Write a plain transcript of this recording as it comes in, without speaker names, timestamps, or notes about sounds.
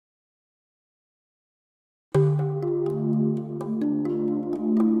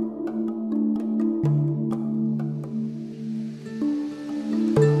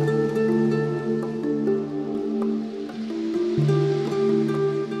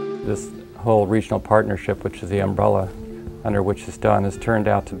this whole regional partnership, which is the umbrella under which it's done, has turned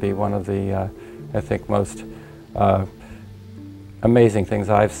out to be one of the, I think, most amazing things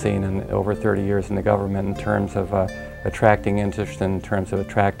I've seen in over 30 years in the government in terms of attracting interest, in terms of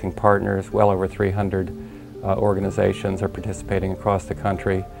attracting partners. Well over 300 organizations are participating across the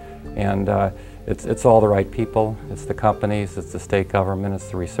country, and it's all the right people. It's the companies, it's the state government, it's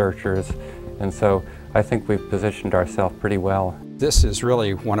the researchers, and so I think we've positioned ourselves pretty well. This is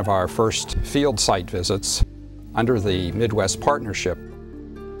really one of our first field site visits under the Midwest Partnership.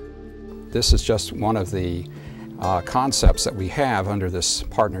 This is just one of the concepts that we have under this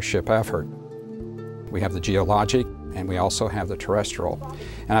partnership effort. We have the geologic and we also have the terrestrial.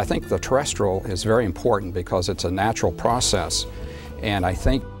 And I think the terrestrial is very important because it's a natural process. And I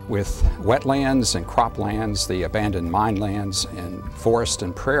think with wetlands and croplands, the abandoned mine lands and forest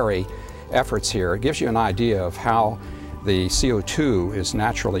and prairie efforts here, it gives you an idea of how the CO2 is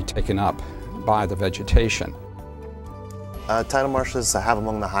naturally taken up by the vegetation. Tidal marshes have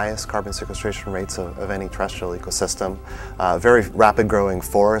among the highest carbon sequestration rates of any terrestrial ecosystem. Very rapid growing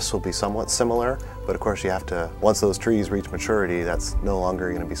forests will be somewhat similar, but of course you have to, once those trees reach maturity, that's no longer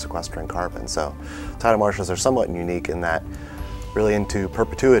going to be sequestering carbon. So tidal marshes are somewhat unique in that really into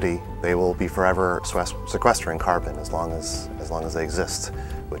perpetuity they will be forever sequestering carbon as long as they exist,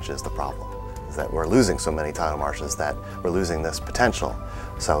 which is the problem, is that we're losing so many tidal marshes that we're losing this potential.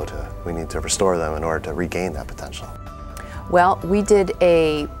 So we need to restore them in order to regain that potential. Well, we did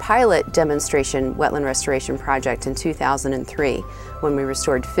a pilot demonstration wetland restoration project in 2003 when we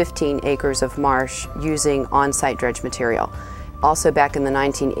restored 15 acres of marsh using on-site dredge material. Also back in the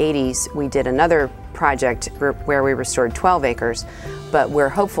 1980s, we did another project where we restored 12 acres, but we're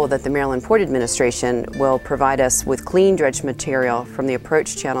hopeful that the Maryland Port Administration will provide us with clean dredge material from the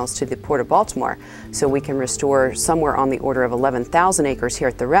approach channels to the Port of Baltimore, so we can restore somewhere on the order of 11,000 acres here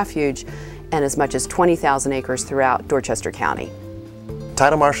at the refuge and as much as 20,000 acres throughout Dorchester County.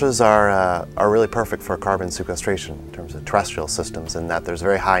 Tidal marshes are really perfect for carbon sequestration in terms of terrestrial systems, in that there's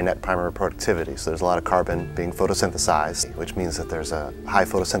very high net primary productivity. So there's a lot of carbon being photosynthesized, which means that there's a high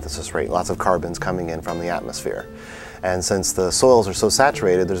photosynthesis rate, lots of carbons coming in from the atmosphere. And since the soils are so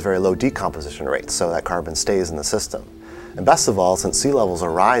saturated, there's very low decomposition rates, so that carbon stays in the system. And best of all, since sea levels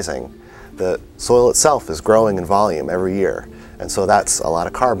are rising, the soil itself is growing in volume every year. And so that's a lot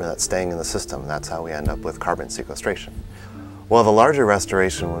of carbon that's staying in the system. That's how we end up with carbon sequestration. Well, the larger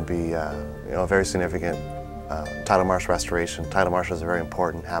restoration would be a very significant tidal marsh restoration. Tidal marshes are very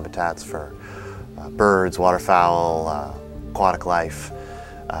important habitats for birds, waterfowl, aquatic life,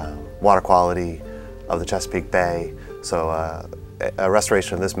 water quality of the Chesapeake Bay. So a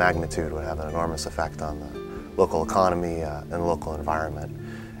restoration of this magnitude would have an enormous effect on the local economy and the local environment.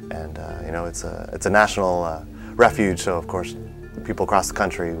 And it's a national refuge, so of course people across the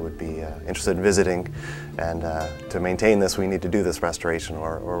country would be interested in visiting, and to maintain this we need to do this restoration,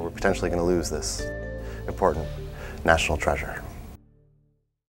 or we're potentially going to lose this important national treasure.